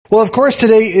Well, of course,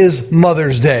 today is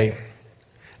Mother's Day.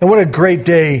 And what a great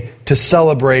day to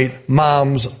celebrate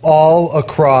moms all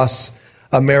across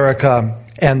America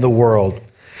and the world.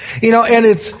 And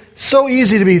it's so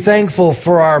easy to be thankful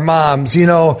for our moms.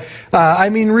 Really,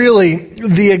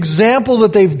 the example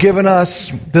that they've given us,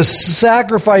 the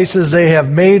sacrifices they have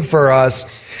made for us.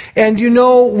 And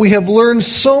we have learned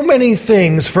so many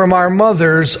things from our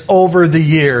mothers over the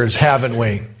years, haven't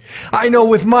we? I know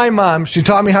with my mom, she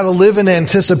taught me how to live in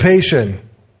anticipation.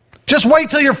 Just wait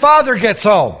till your father gets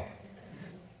home.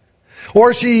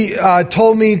 Or she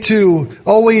told me to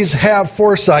always have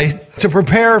foresight, to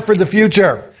prepare for the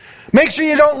future. Make sure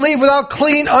you don't leave without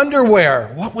clean underwear.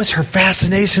 What was her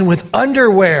fascination with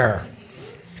underwear?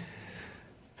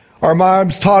 Our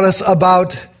moms taught us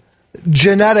about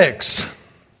genetics.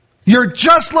 You're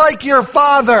just like your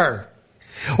father.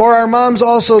 Or our moms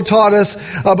also taught us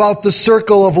about the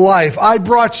circle of life. I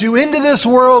brought you into this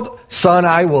world, son,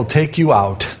 I will take you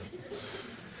out.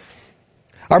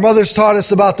 Our mothers taught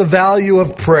us about the value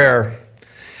of prayer.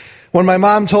 When my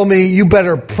mom told me, you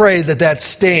better pray that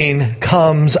stain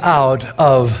comes out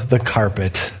of the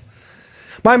carpet.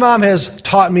 My mom has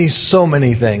taught me so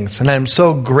many things, and I'm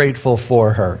so grateful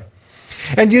for her.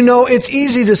 And it's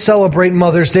easy to celebrate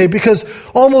Mother's Day because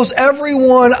almost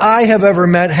everyone I have ever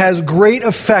met has great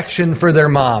affection for their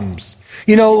moms.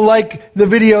 Like the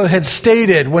video had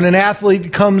stated, when an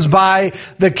athlete comes by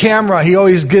the camera, he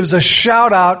always gives a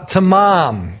shout out to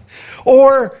mom.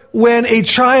 Or when a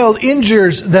child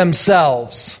injures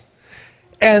themselves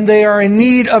and they are in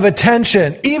need of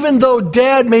attention, even though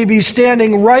dad may be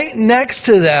standing right next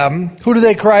to them, who do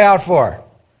they cry out for?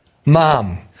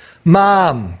 Mom.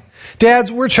 Mom.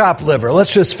 Dads, we're chopped liver.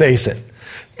 Let's just face it.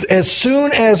 As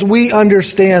soon as we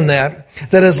understand that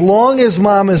as long as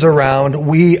mom is around,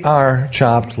 we are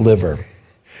chopped liver.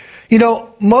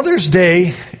 Mother's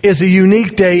Day is a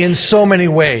unique day in so many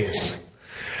ways.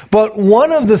 But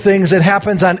one of the things that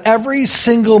happens on every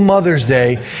single Mother's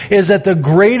Day is that the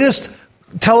greatest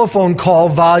telephone call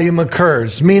volume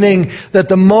occurs, meaning that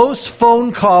the most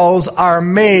phone calls are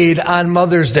made on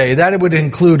Mother's Day. That would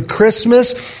include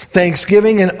Christmas,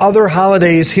 Thanksgiving, and other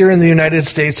holidays here in the United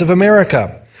States of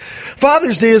America.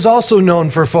 Father's Day is also known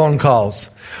for phone calls.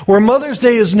 Where Mother's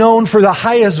Day is known for the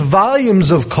highest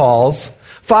volumes of calls,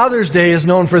 Father's Day is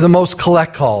known for the most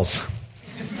collect calls.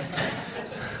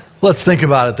 Let's think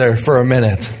about it there for a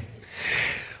minute.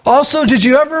 Also, did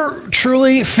you ever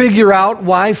truly figure out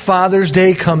why Father's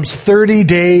Day comes 30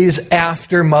 days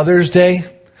after Mother's Day?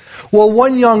 Well,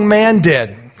 one young man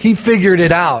did. He figured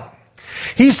it out.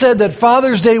 He said that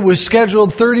Father's Day was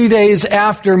scheduled 30 days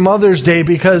after Mother's Day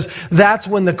because that's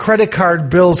when the credit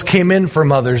card bills came in for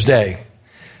Mother's Day.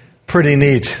 Pretty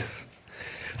neat.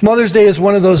 Mother's Day is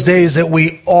one of those days that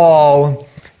we all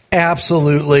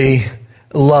absolutely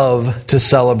love to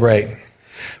celebrate.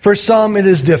 For some, it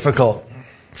is difficult.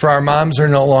 For our moms are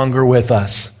no longer with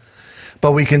us.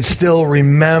 But we can still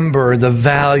remember the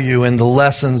value and the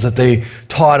lessons that they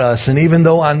taught us. And even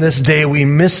though on this day we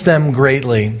miss them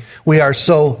greatly, we are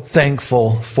so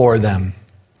thankful for them.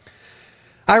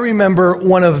 I remember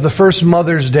one of the first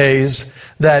Mother's Days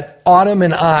that Autumn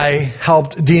and I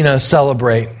helped Dina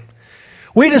celebrate.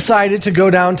 We decided to go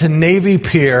down to Navy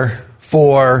Pier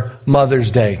for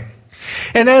Mother's Day.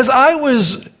 And as I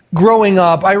was growing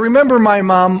up, I remember my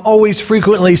mom always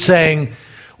frequently saying,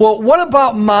 well, what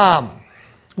about mom?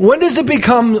 When does it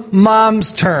become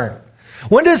mom's turn?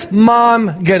 When does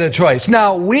mom get a choice?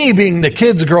 Now, we, being the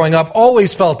kids growing up,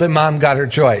 always felt that mom got her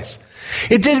choice.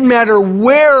 It didn't matter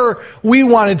where we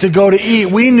wanted to go to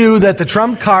eat. We knew that the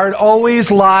trump card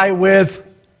always lay with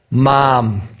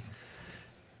mom.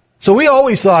 So we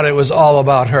always thought it was all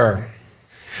about her.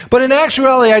 But in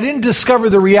actuality, I didn't discover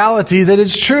the reality that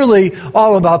it's truly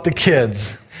all about the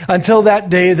kids until that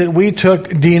day that we took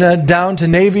Dina down to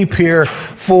Navy Pier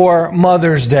for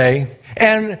Mother's Day.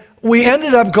 And we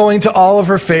ended up going to all of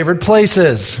her favorite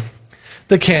places.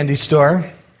 The candy store,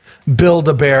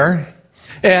 Build-A-Bear,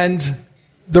 and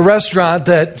the restaurant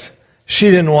that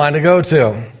she didn't want to go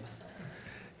to.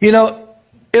 It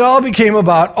all became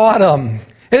about Autumn.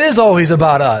 It is always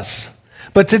about us.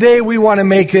 But today we want to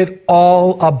make it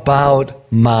all about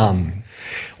mom.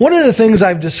 One of the things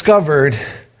I've discovered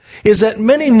is that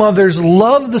many mothers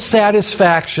love the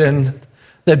satisfaction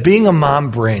that being a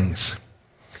mom brings.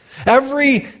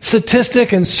 Every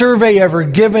statistic and survey ever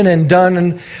given and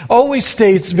done always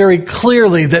states very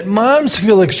clearly that moms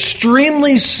feel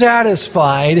extremely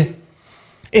satisfied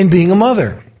in being a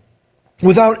mother,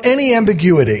 without any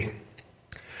ambiguity.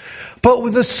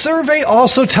 But the survey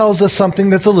also tells us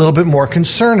something that's a little bit more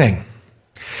concerning.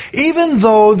 Even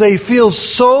though they feel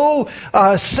so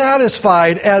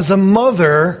satisfied as a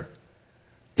mother,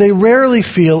 they rarely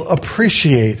feel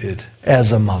appreciated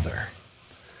as a mother.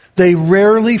 They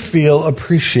rarely feel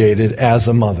appreciated as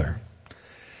a mother.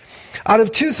 Out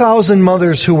of 2,000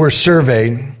 mothers who were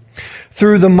surveyed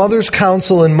through the Mothers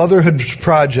Council and Motherhood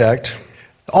Project,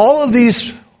 all of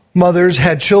these mothers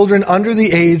had children under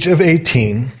the age of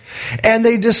 18, and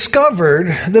they discovered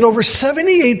that over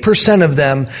 78% of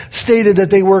them stated that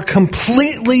they were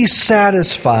completely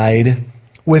satisfied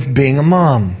with being a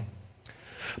mom.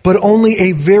 But only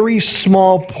a very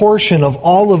small portion of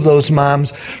all of those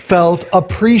moms felt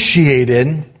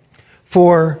appreciated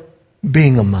for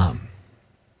being a mom.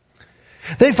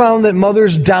 They found that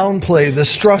mothers downplay the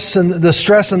stress and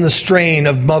the strain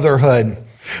of motherhood.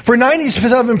 For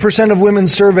 97% of women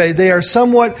surveyed, they are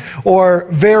somewhat or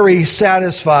very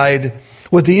satisfied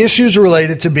with the issues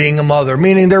related to being a mother,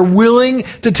 meaning they're willing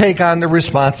to take on the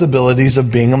responsibilities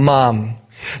of being a mom.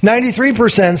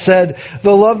 93% said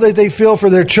the love that they feel for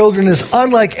their children is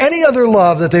unlike any other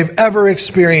love that they've ever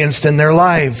experienced in their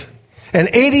life. And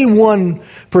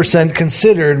 81%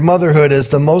 considered motherhood as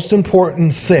the most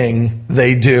important thing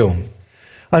they do.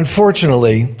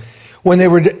 Unfortunately, when they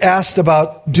were asked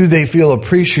about do they feel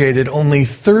appreciated, only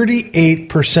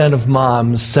 38% of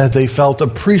moms said they felt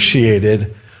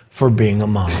appreciated for being a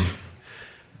mom.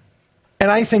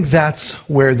 And I think that's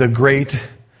where the great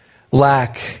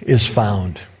lack is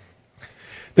found.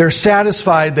 They're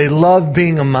satisfied, they love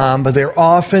being a mom, but they're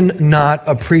often not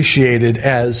appreciated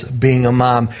as being a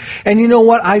mom. And you know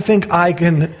what? I think I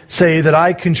can say that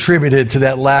I contributed to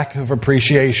that lack of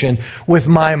appreciation with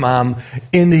my mom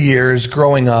in the years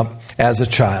growing up as a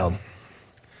child.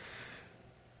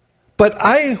 But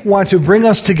I want to bring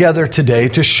us together today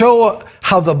to show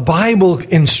how the Bible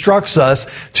instructs us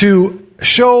to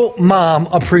show mom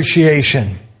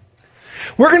appreciation.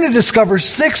 We're going to discover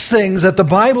 6 things that the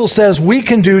Bible says we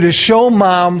can do to show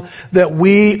mom that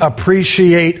we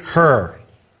appreciate her.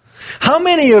 How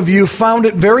many of you found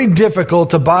it very difficult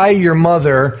to buy your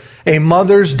mother a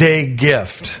Mother's Day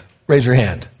gift? Raise your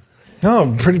hand.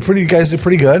 Oh, pretty. You guys did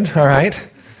pretty good. All right.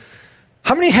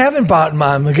 How many haven't bought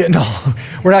mom? No,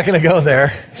 we're not going to go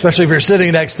there, especially if you're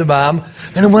sitting next to mom.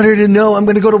 And I want her to know I'm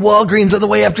going to go to Walgreens on the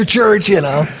way after church,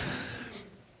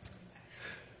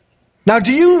 Now,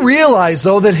 do you realize,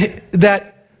 though,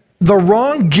 that the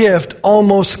wrong gift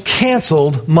almost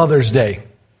canceled Mother's Day?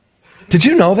 Did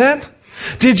you know that?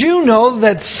 Did you know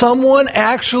that someone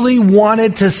actually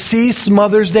wanted to cease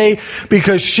Mother's Day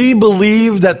because she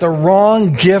believed that the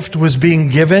wrong gift was being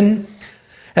given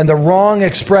and the wrong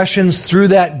expressions through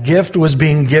that gift was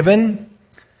being given?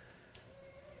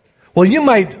 Well, you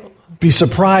might be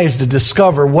surprised to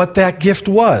discover what that gift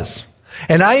was.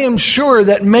 And I am sure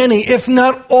that many, if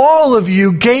not all of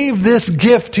you, gave this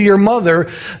gift to your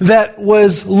mother that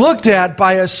was looked at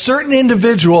by a certain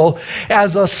individual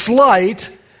as a slight,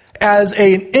 as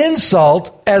an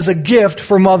insult, as a gift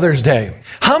for Mother's Day.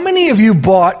 How many of you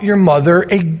bought your mother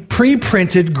a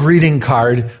pre-printed greeting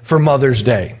card for Mother's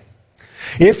Day?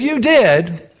 If you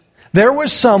did, there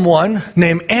was someone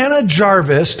named Anna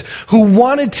Jarvis who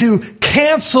wanted to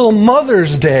cancel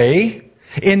Mother's Day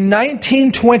in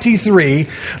 1923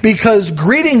 because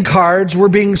greeting cards were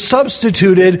being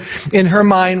substituted in her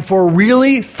mind for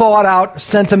really thought out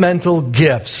sentimental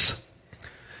gifts.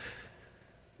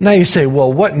 Now you say,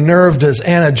 well, what nerve does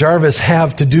Anna Jarvis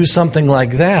have to do something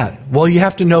like that? Well, you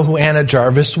have to know who Anna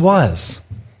Jarvis was.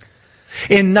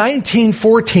 In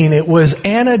 1914, it was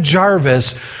Anna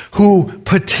Jarvis who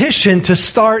petitioned to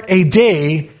start a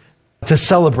day to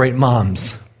celebrate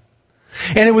moms.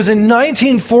 And it was in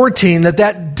 1914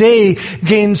 that day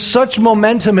gained such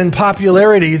momentum and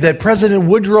popularity that President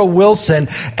Woodrow Wilson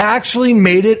actually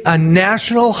made it a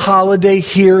national holiday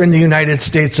here in the United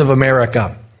States of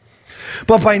America.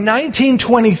 But by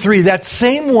 1923, that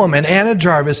same woman, Anna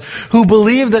Jarvis, who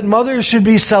believed that mothers should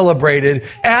be celebrated,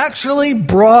 actually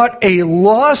brought a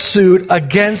lawsuit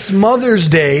against Mother's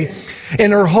Day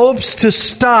in her hopes to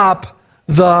stop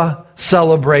the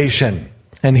celebration.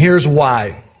 And here's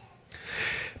why.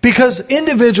 Because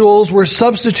individuals were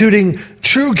substituting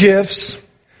true gifts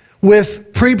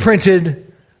with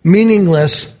pre-printed,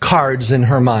 meaningless cards in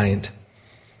her mind.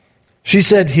 She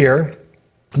said here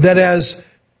that as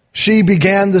she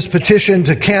began this petition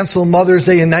to cancel Mother's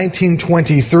Day in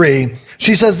 1923,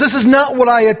 she says, "This is not what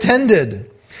I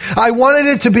intended. I wanted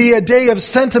it to be a day of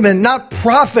sentiment, not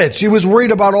profit." She was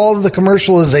worried about all of the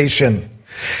commercialization.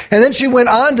 And then she went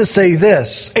on to say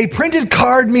this, "A printed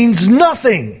card means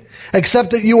nothing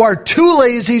except that you are too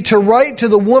lazy to write to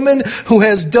the woman who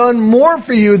has done more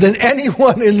for you than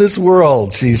anyone in this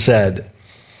world," she said.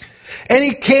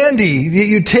 Any candy that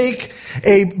you take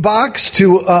a box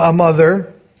to a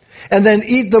mother and then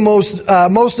eat the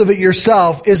most of it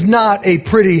yourself is not a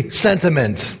pretty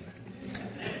sentiment.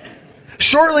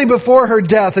 Shortly before her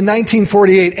death in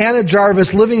 1948, Anna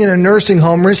Jarvis, living in a nursing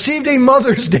home, received a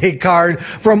Mother's Day card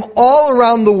from all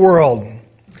around the world.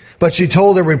 But she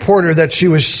told a reporter that she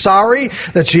was sorry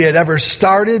that she had ever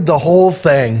started the whole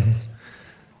thing.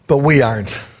 But we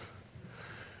aren't.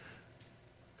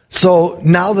 So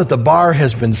now that the bar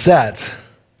has been set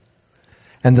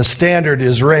and the standard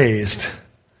is raised,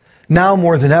 now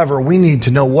more than ever, we need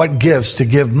to know what gifts to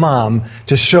give Mom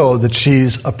to show that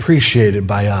she's appreciated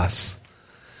by us.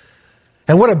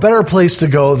 And what a better place to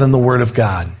go than the Word of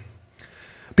God.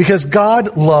 Because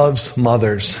God loves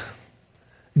mothers.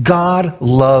 God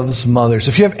loves mothers.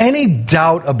 If you have any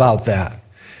doubt about that,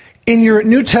 in your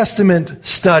New Testament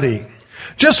study,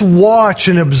 just watch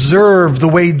and observe the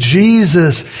way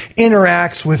Jesus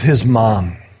interacts with his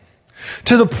mom.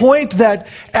 To the point that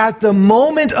at the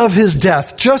moment of his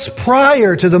death, just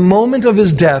prior to the moment of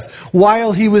his death,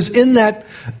 while he was in that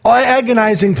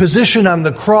agonizing position on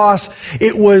the cross,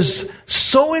 it was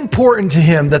so important to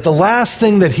him that the last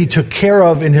thing that he took care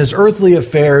of in his earthly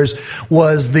affairs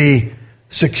was the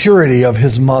security of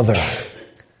his mother.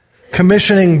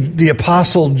 Commissioning the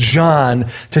Apostle John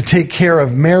to take care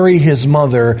of Mary, his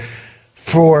mother,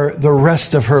 for the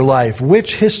rest of her life,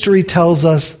 which history tells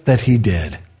us that he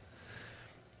did.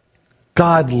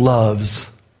 God loves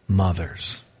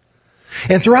mothers.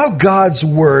 And throughout God's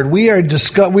Word, we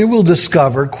will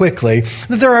discover quickly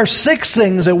that there are 6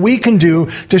 things that we can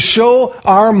do to show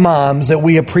our moms that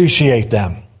we appreciate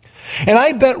them. And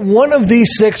I bet one of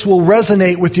these 6 will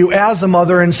resonate with you as a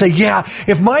mother and say, yeah,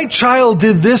 if my child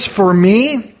did this for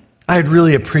me, I'd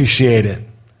really appreciate it.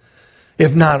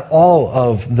 If not all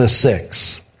of the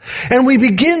 6. And we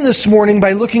begin this morning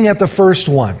by looking at the first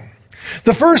one.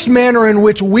 The first manner in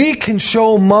which we can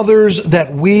show mothers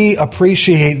that we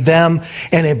appreciate them,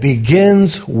 and it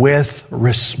begins with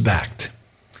respect.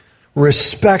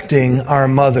 Respecting our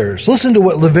mothers. Listen to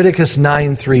what Leviticus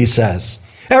 9:3 says.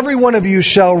 Every one of you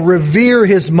shall revere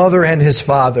his mother and his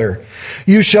father.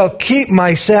 You shall keep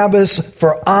my Sabbaths,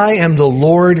 for I am the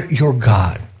Lord your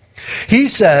God. He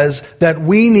says that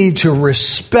we need to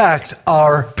respect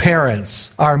our parents,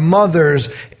 our mothers,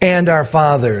 and our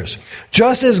fathers.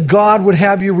 Just as God would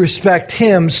have you respect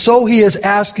him, so he is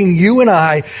asking you and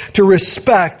I to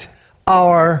respect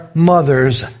our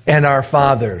mothers and our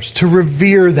fathers, to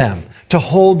revere them, to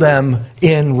hold them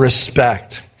in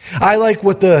respect. I like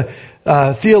what the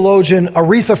theologian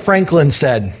Aretha Franklin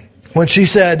said when she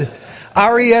said,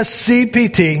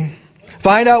 RESPCT,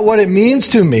 find out what it means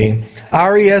to me.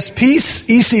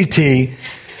 RESPECT,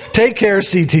 take care,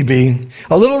 CTB.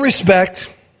 A little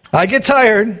respect. I get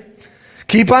tired.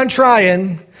 Keep on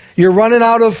trying. You're running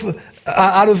out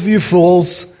of you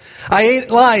fools. I ain't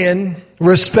lying.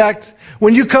 Respect.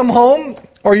 When you come home,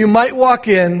 or you might walk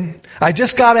in, I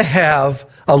just got to have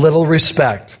a little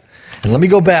respect. And let me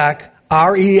go back.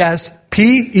 RESPECT.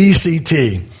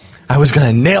 I was going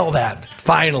to nail that,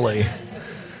 finally.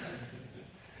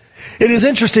 It is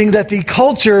interesting that the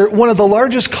culture, one of the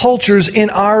largest cultures in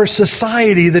our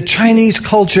society, the Chinese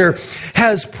culture,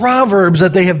 has proverbs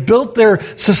that they have built their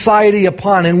society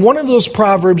upon. And one of those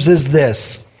proverbs is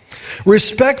this: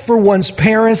 respect for one's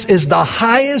parents is the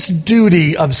highest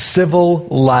duty of civil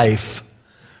life.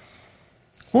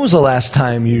 When was the last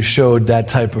time you showed that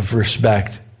type of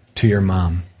respect to your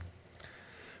mom?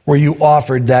 Where you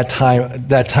offered that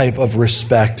type of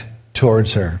respect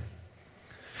towards her?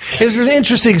 There's an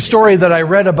interesting story that I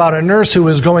read about a nurse who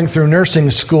was going through nursing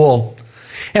school.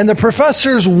 And the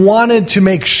professors wanted to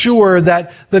make sure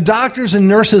that the doctors and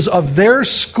nurses of their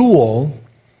school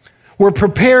were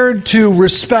prepared to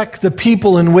respect the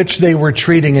people in which they were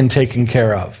treating and taking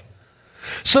care of.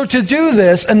 So to do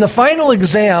this, in the final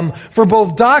exam for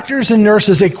both doctors and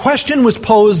nurses, a question was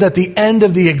posed at the end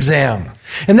of the exam.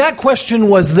 And that question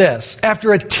was this: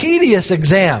 after a tedious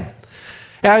exam,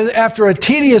 after a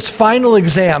tedious final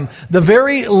exam, the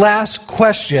very last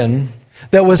question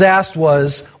that was asked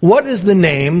was, what is the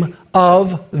name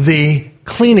of the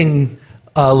cleaning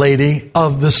lady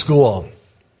of the school?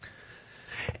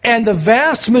 And the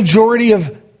vast majority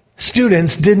of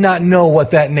students did not know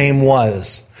what that name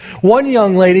was. One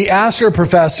young lady asked her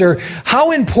professor,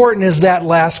 how important is that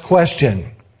last question?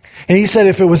 And he said,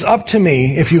 if it was up to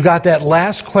me, if you got that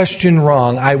last question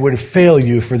wrong, I would fail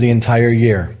you for the entire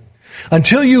year.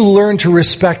 Until you learn to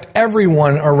respect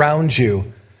everyone around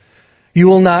you, you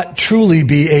will not truly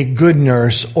be a good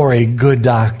nurse or a good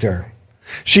doctor.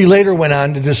 She later went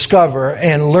on to discover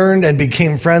and learned and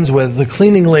became friends with the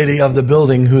cleaning lady of the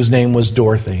building, whose name was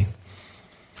Dorothy.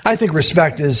 I think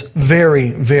respect is very,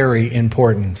 very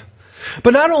important.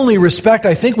 But not only respect,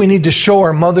 I think we need to show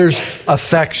our mothers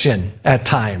affection at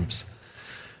times.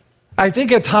 I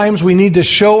think at times we need to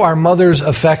show our mothers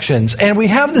affections. And we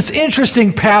have this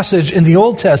interesting passage in the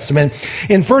Old Testament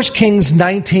in 1 Kings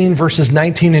 19, verses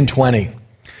 19 and 20.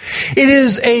 It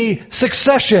is a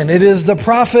succession. It is the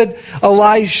prophet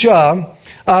Elisha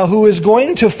who is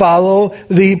going to follow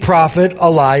the prophet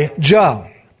Elijah.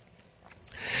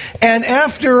 And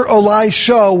after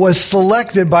Elisha was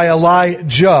selected by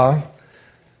Elijah,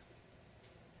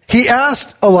 he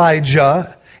asked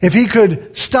Elijah if he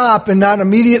could stop and not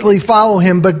immediately follow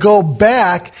him, but go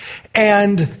back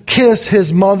and kiss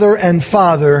his mother and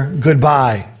father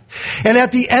goodbye. And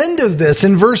at the end of this,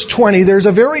 in verse 20, there's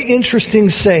a very interesting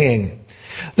saying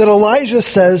that Elijah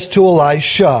says to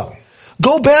Elisha,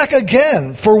 "Go back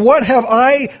again, for what have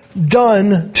I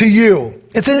done to you?"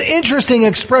 It's an interesting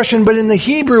expression, but in the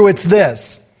Hebrew it's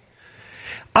this: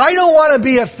 I don't want to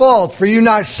be at fault for you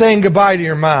not saying goodbye to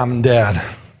your mom and dad.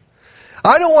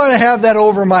 I don't want to have that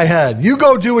over my head. You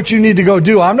go do what you need to go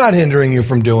do. I'm not hindering you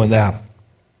from doing that.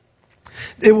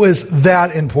 It was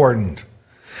that important.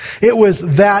 It was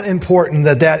that important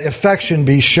that that affection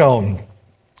be shown.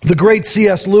 The great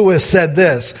C.S. Lewis said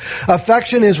this: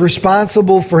 affection is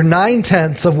responsible for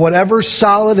 9/10 of whatever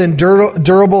solid and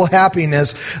durable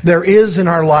happiness there is in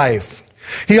our life.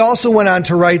 He also went on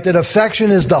to write that affection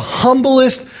is the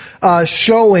humblest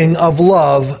showing of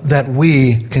love that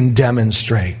we can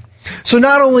demonstrate. So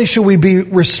not only should we be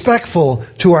respectful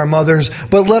to our mothers,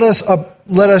 but let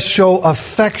us show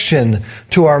affection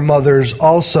to our mothers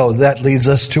also. That leads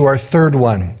us to our third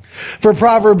one. For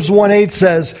Proverbs 1:8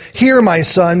 says, "Hear, my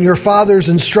son, your father's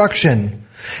instruction,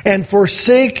 and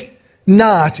forsake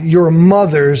not your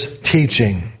mother's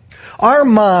teaching." Our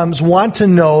moms want to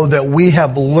know that we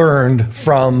have learned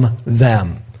from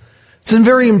them. It's a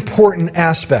very important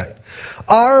aspect.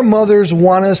 Our mothers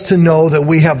want us to know that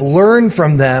we have learned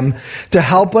from them to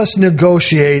help us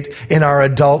negotiate in our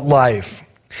adult life.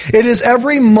 It is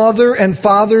every mother and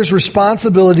father's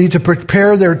responsibility to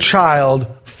prepare their child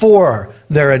for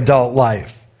their adult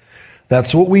life.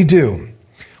 That's what we do.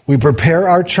 We prepare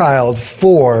our child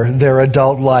for their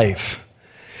adult life.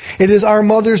 It is our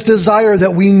mother's desire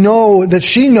that we know, that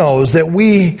she knows that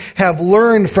we have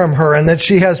learned from her and that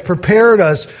she has prepared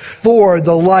us for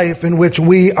the life in which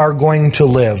we are going to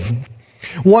live.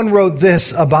 One wrote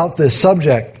this about this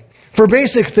subject: for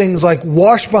basic things like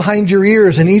wash behind your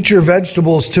ears and eat your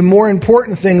vegetables, to more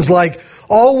important things like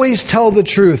always tell the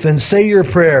truth and say your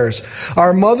prayers,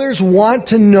 our mothers want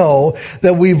to know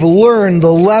that we've learned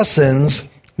the lessons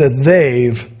that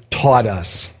they've taught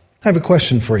us. I have a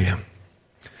question for you.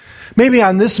 Maybe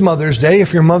on this Mother's Day,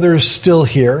 if your mother is still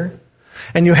here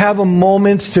and you have a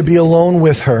moment to be alone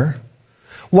with her,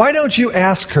 why don't you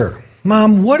ask her,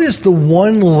 "Mom, what is the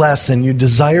one lesson you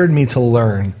desired me to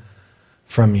learn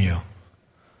from you?"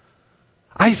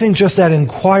 I think just that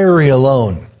inquiry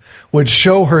alone would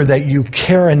show her that you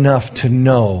care enough to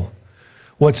know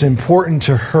what's important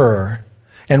to her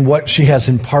and what she has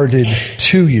imparted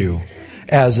to you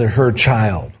as her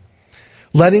child.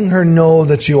 Letting her know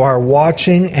that you are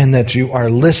watching and that you are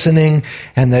listening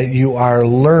and that you are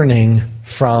learning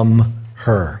from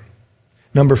her.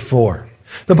 Number 4,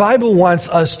 the Bible wants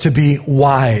us to be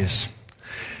wise.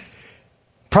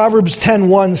 Proverbs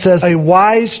 10:1 says, "A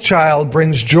wise child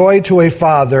brings joy to a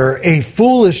father, a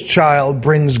foolish child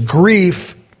brings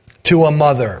grief to a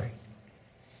mother."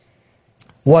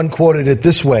 One quoted it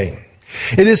this way: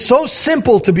 "It is so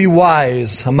simple to be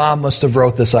wise." A mom must have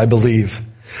wrote this, I believe.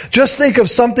 "Just think of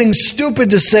something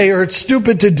stupid to say or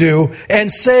stupid to do and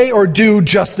say or do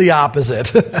just the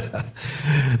opposite."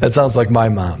 That sounds like my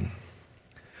mom.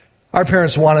 Our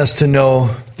parents want us to know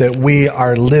that we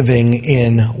are living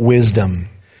in wisdom,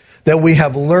 that we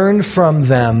have learned from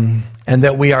them, and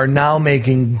that we are now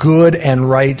making good and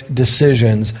right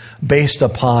decisions based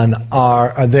upon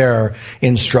their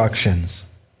instructions.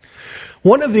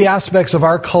 One of the aspects of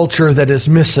our culture that is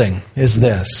missing is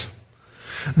this: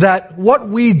 that what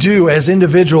we do as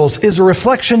individuals is a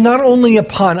reflection not only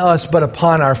upon us, but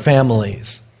upon our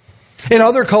families. In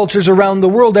other cultures around the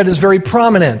world, that is very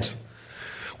prominent,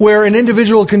 where an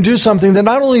individual can do something that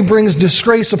not only brings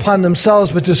disgrace upon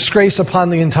themselves, but disgrace upon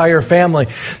the entire family.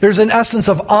 There's an essence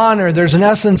of honor, there's an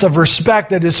essence of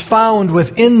respect that is found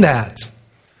within that.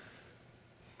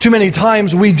 Too many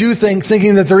times we do things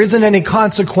thinking that there isn't any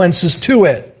consequences to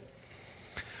it.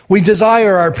 We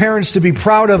desire our parents to be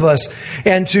proud of us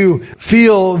and to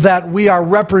feel that we are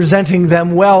representing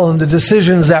them well in the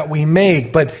decisions that we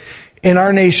make. But in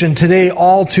our nation today,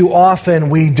 all too often,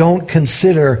 we don't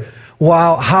consider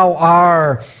how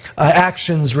our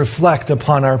actions reflect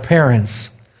upon our parents.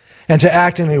 And to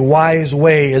act in a wise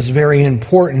way is very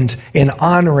important in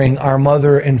honoring our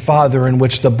mother and father, in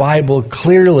which the Bible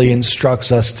clearly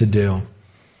instructs us to do.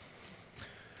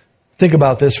 Think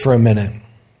about this for a minute.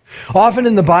 Often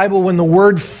in the Bible, when the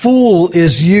word fool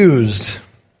is used,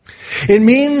 it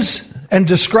means and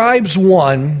describes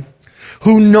one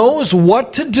who knows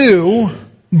what to do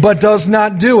but does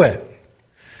not do it.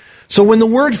 So when the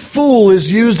word fool is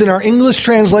used in our English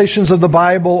translations of the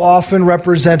Bible, often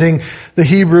representing the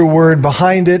Hebrew word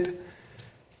behind it,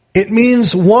 it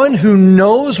means one who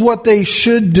knows what they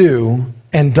should do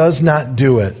and does not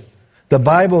do it. The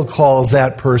Bible calls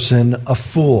that person a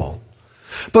fool.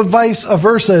 But vice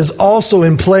versa is also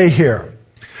in play here.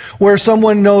 Where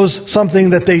someone knows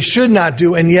something that they should not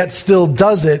do and yet still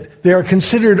does it, they are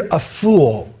considered a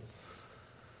fool.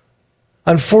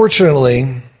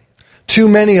 Unfortunately, too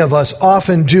many of us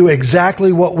often do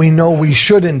exactly what we know we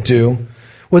shouldn't do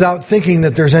without thinking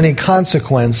that there's any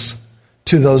consequence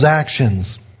to those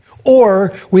actions.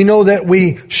 Or we know that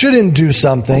we shouldn't do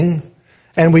something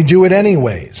and we do it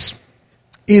anyways.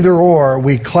 Either or,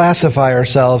 we classify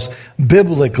ourselves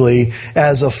biblically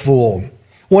as a fool.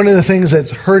 One of the things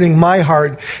that's hurting my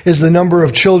heart is the number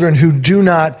of children who do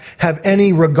not have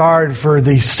any regard for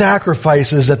the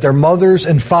sacrifices that their mothers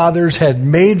and fathers had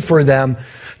made for them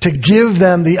to give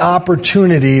them the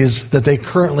opportunities that they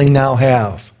currently now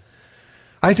have.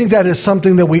 I think that is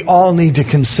something that we all need to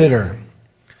consider.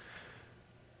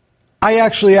 I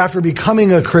actually, after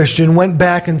becoming a Christian, went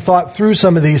back and thought through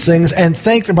some of these things and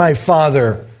thanked my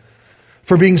father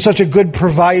for being such a good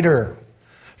provider,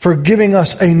 for giving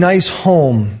us a nice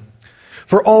home,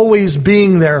 for always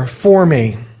being there for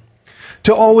me,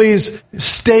 to always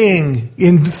staying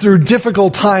through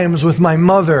difficult times with my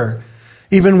mother.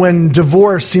 Even when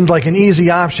divorce seemed like an easy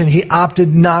option, he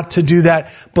opted not to do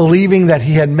that, believing that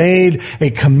he had made a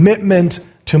commitment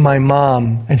to my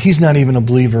mom, and he's not even a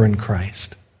believer in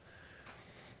Christ.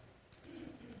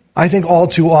 I think all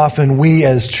too often we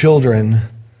as children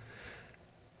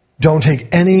don't take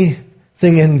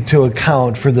anything into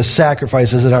account for the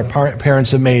sacrifices that our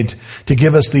parents have made to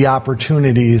give us the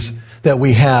opportunities that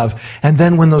we have. And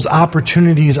then when those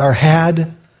opportunities are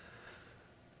had,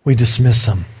 we dismiss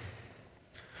them.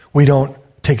 We don't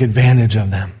take advantage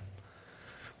of them.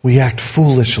 We act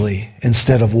foolishly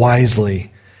instead of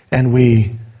wisely, and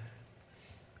we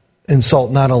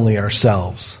insult not only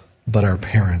ourselves, but our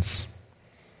parents.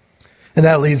 And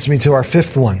that leads me to our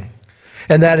fifth one,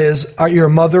 and that is, your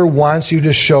mother wants you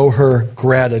to show her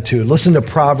gratitude. Listen to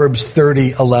Proverbs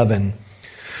 30:11.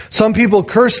 Some people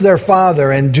curse their father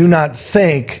and do not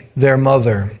thank their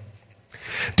mother.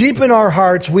 Deep in our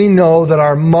hearts, we know that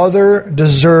our mother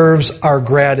deserves our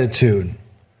gratitude.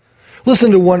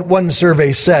 Listen to one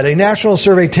survey said. A national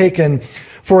survey taken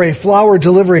for a flower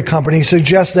delivery company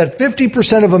suggests that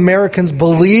 50% of Americans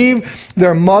believe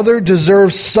their mother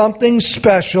deserves something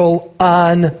special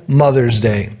on Mother's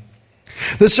Day.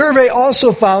 The survey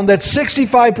also found that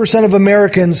 65% of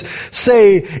Americans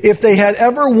say if they had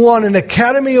ever won an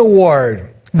Academy Award,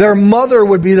 their mother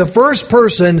would be the first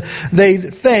person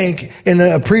they'd thank in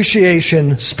an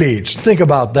appreciation speech. Think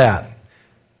about that.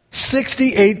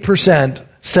 68%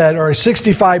 said, or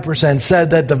 65%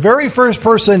 said that the very first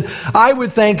person I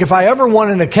would thank if I ever won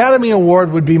an Academy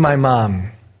Award would be my mom.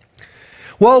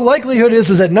 Well, likelihood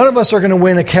is that none of us are going to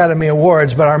win Academy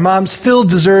Awards, but our mom still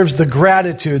deserves the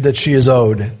gratitude that she is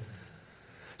owed.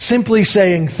 Simply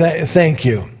saying thank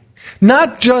you.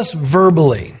 Not just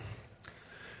verbally,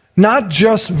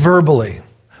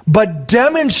 but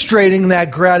demonstrating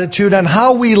that gratitude on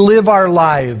how we live our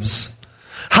lives,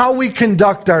 how we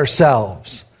conduct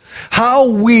ourselves, how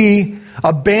we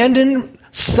abandon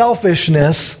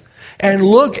selfishness and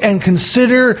look and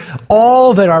consider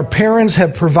all that our parents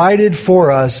have provided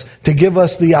for us to give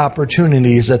us the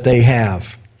opportunities that they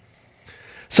have.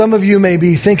 Some of you may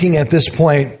be thinking at this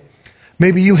point,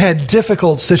 maybe you had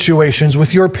difficult situations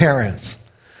with your parents,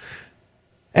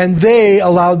 and they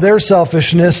allowed their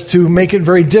selfishness to make it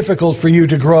very difficult for you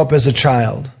to grow up as a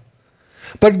child.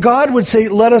 But God would say,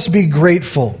 let us be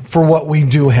grateful for what we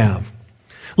do have.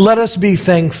 Let us be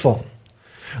thankful.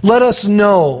 Let us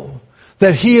know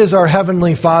that He is our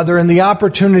Heavenly Father, and the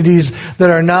opportunities that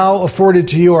are now afforded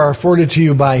to you are afforded to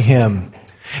you by Him.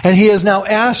 And He has now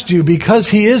asked you, because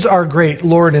He is our great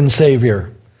Lord and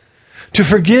Savior, to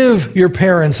forgive your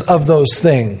parents of those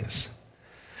things,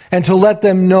 and to let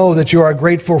them know that you are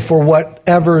grateful for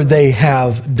whatever they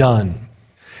have done.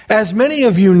 As many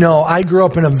of you know, I grew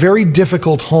up in a very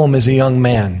difficult home as a young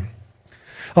man.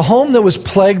 A home that was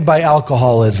plagued by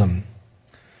alcoholism.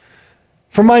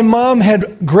 For my mom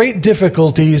had great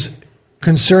difficulties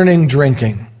concerning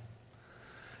drinking.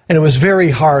 And it was very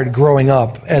hard growing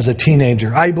up as a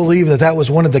teenager. I believe that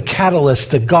was one of the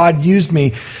catalysts that God used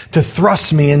me to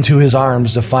thrust me into his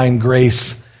arms to find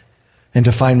grace and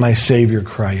to find my Savior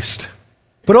Christ.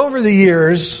 But over the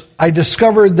years, I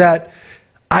discovered that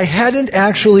I hadn't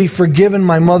actually forgiven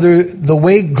my mother the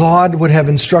way God would have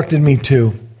instructed me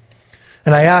to.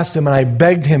 And I asked him and I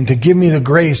begged him to give me the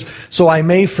grace so I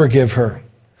may forgive her.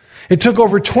 It took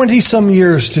over 20-some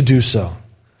years to do so,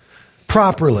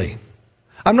 properly.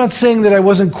 I'm not saying that I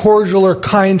wasn't cordial or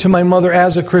kind to my mother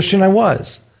as a Christian. I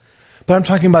was. But I'm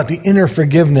talking about the inner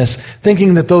forgiveness,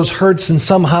 thinking that those hurts in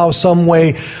somehow, some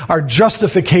way are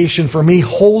justification for me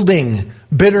holding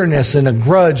bitterness and a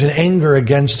grudge and anger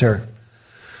against her.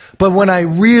 But when I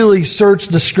really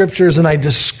searched the scriptures and I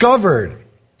discovered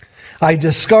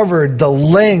the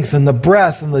length and the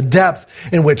breadth and the depth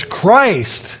in which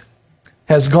Christ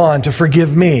has gone to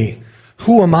forgive me,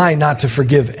 who am I not to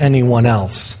forgive anyone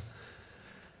else?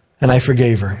 And I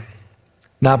forgave her.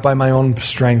 Not by my own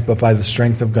strength, but by the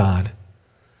strength of God.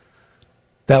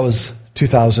 That was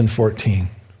 2014.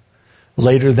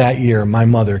 Later that year, my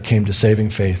mother came to saving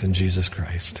faith in Jesus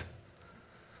Christ.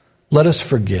 Let us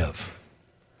forgive,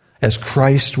 as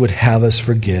Christ would have us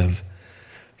forgive,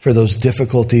 for those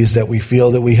difficulties that we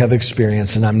feel that we have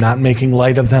experienced. And I'm not making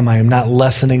light of them. I am not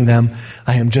lessening them.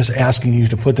 I am just asking you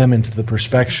to put them into the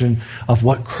perspective of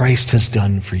what Christ has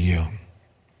done for you.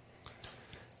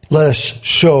 Let us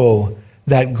show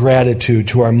that gratitude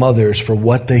to our mothers for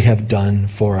what they have done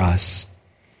for us.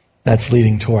 That's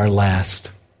leading to our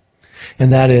last,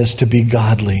 and that is to be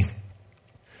godly.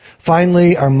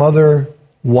 Finally, our mother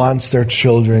wants their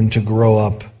children to grow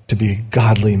up to be a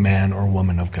godly man or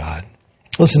woman of God.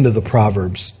 Listen to the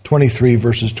Proverbs 23,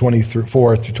 verses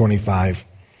 24 through 25.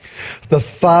 The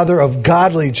father of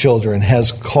godly children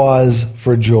has cause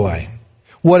for joy.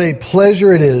 What a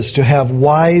pleasure it is to have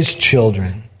wise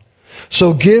children.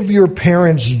 So give your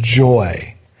parents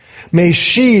joy. May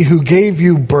she who gave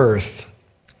you birth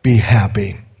be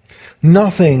happy.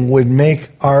 Nothing would make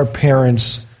our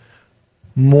parents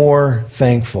more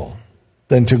thankful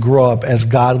than to grow up as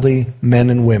godly men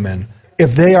and women.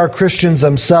 If they are Christians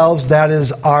themselves, that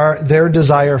is their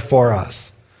desire for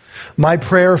us. My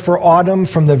prayer for Autumn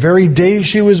from the very day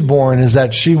she was born is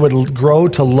that she would grow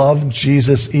to love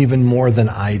Jesus even more than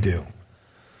I do.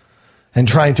 And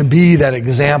trying to be that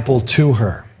example to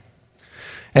her.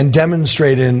 And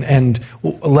demonstrate and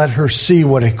let her see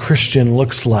what a Christian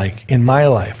looks like in my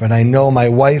life. And I know my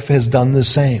wife has done the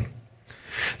same.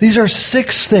 These are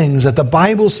 6 things that the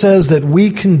Bible says that we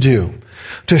can do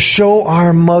to show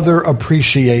our mother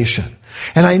appreciation.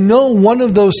 And I know one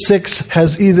of those 6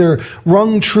 has either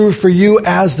rung true for you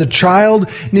as the child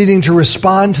needing to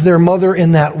respond to their mother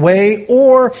in that way,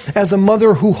 or as a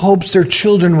mother who hopes their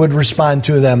children would respond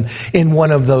to them in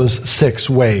one of those 6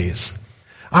 ways.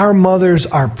 Our mothers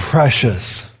are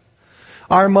precious.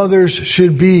 Our mothers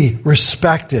should be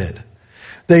respected.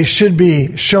 They should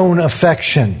be shown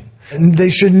affection. They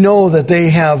should know that they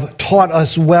have taught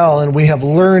us well and we have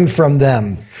learned from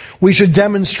them. We should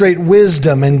demonstrate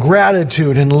wisdom and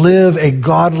gratitude and live a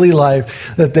godly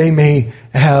life that they may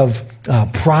have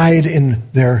pride in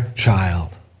their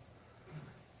child.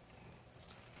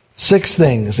 6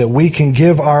 things that we can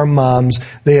give our moms.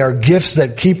 They are gifts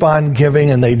that keep on giving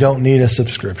and they don't need a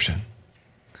subscription.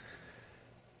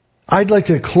 I'd like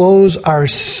to close our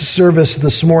service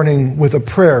this morning with a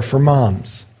prayer for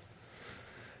moms.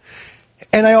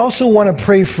 And I also want to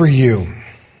pray for you.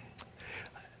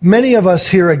 Many of us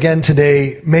here again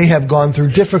today may have gone through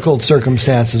difficult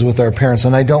circumstances with our parents,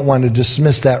 and I don't want to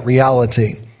dismiss that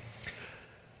reality.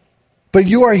 But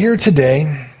you are here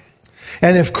today,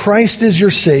 and if Christ is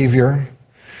your Savior,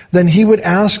 then He would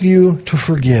ask you to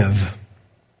forgive.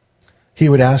 He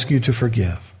would ask you to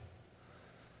forgive.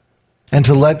 And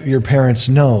to let your parents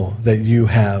know that you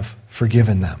have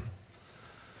forgiven them.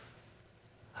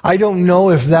 I don't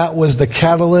know if that was the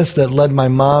catalyst that led my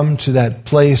mom to that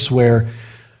place where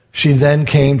she then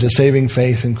came to saving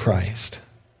faith in Christ.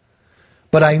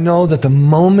 But I know that the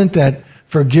moment that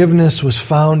forgiveness was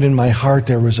found in my heart,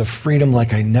 there was a freedom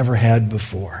like I never had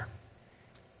before.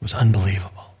 It was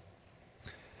unbelievable.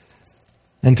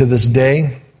 And to this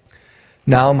day,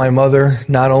 now my mother,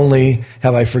 not only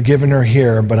have I forgiven her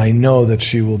here, but I know that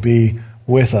she will be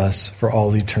with us for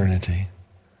all eternity.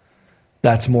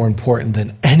 That's more important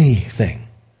than anything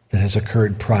that has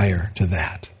occurred prior to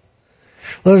that.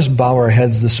 Let us bow our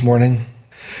heads this morning.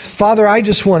 Father, I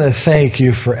just want to thank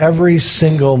you for every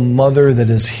single mother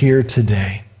that is here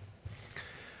today.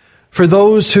 For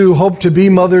those who hope to be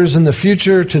mothers in the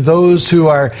future, to those who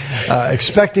are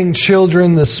expecting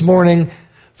children this morning,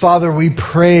 Father, we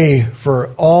pray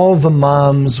for all the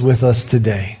moms with us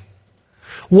today.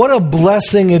 What a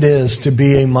blessing it is to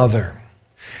be a mother.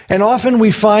 And often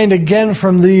we find again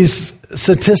from these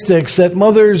statistics that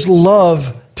mothers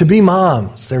love to be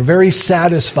moms. They're very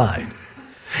satisfied.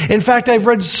 In fact, I've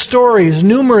read stories,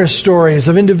 numerous stories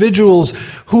of individuals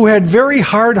who had very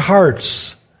hard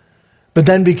hearts, but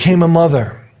then became a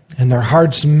mother, and their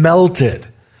hearts melted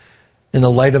in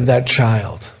the light of that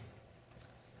child.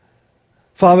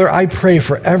 Father, I pray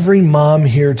for every mom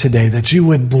here today that you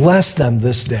would bless them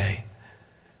this day,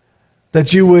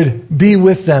 that you would be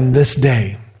with them this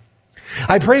day.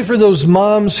 I pray for those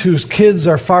moms whose kids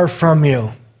are far from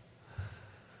you,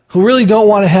 who really don't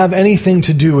want to have anything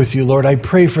to do with you, Lord. I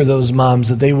pray for those moms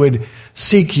that they would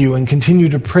seek you and continue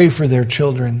to pray for their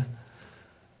children,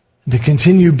 to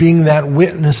continue being that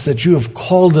witness that you have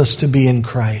called us to be in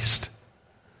Christ,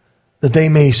 that they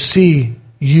may see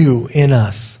you in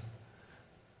us.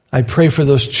 I pray for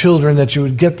those children that you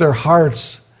would get their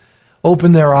hearts,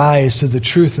 open their eyes to the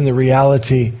truth and the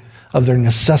reality of their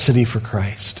necessity for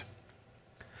Christ.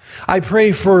 I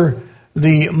pray for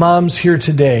the moms here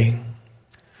today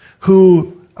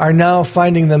who are now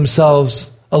finding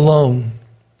themselves alone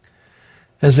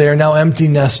as they are now empty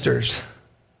nesters.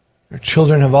 Their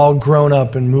children have all grown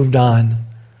up and moved on.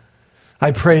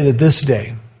 I pray that this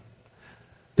day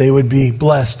they would be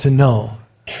blessed to know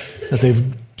that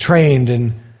they've trained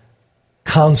and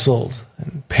counseled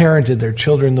and parented their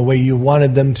children the way you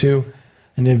wanted them to,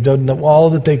 and they've done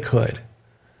all that they could.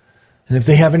 And if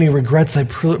they have any regrets, I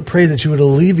pray that you would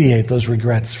alleviate those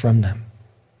regrets from them,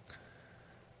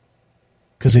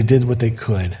 because they did what they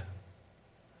could.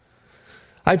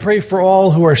 I pray for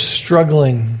all who are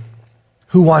struggling,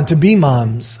 who want to be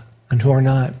moms and who are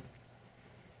not,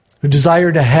 who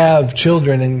desire to have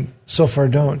children and so far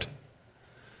don't.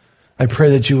 I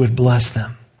pray that you would bless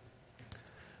them,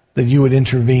 that you would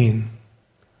intervene,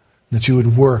 that you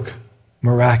would work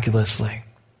miraculously.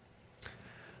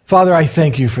 Father, I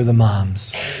thank you for the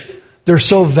moms. They're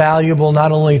so valuable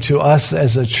not only to us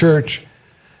as a church,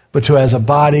 but to as a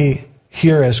body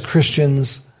here as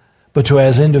Christians, but to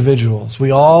as individuals.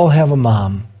 We all have a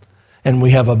mom, and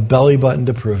we have a belly button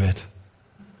to prove it.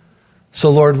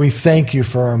 So, Lord, we thank you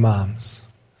for our moms.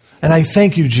 And I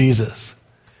thank you, Jesus,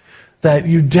 that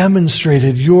you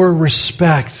demonstrated your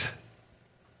respect,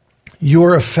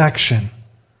 your affection,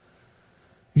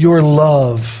 your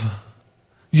love,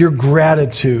 your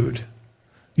gratitude,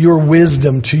 your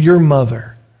wisdom to your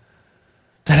mother.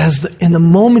 That in the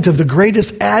moment of the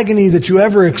greatest agony that you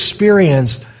ever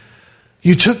experienced,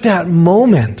 you took that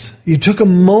moment. You took a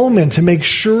moment to make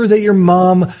sure that your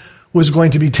mom was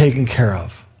going to be taken care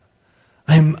of.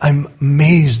 I'm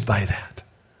amazed by that.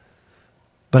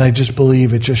 But I just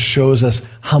believe it just shows us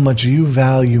how much you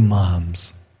value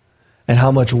moms and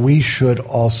how much we should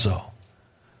also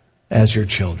as your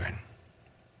children.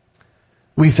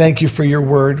 We thank you for your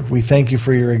word. We thank you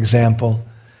for your example.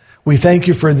 We thank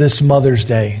you for this Mother's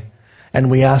Day, and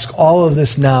we ask all of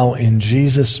this now in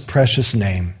Jesus' precious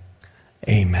name.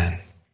 Amen.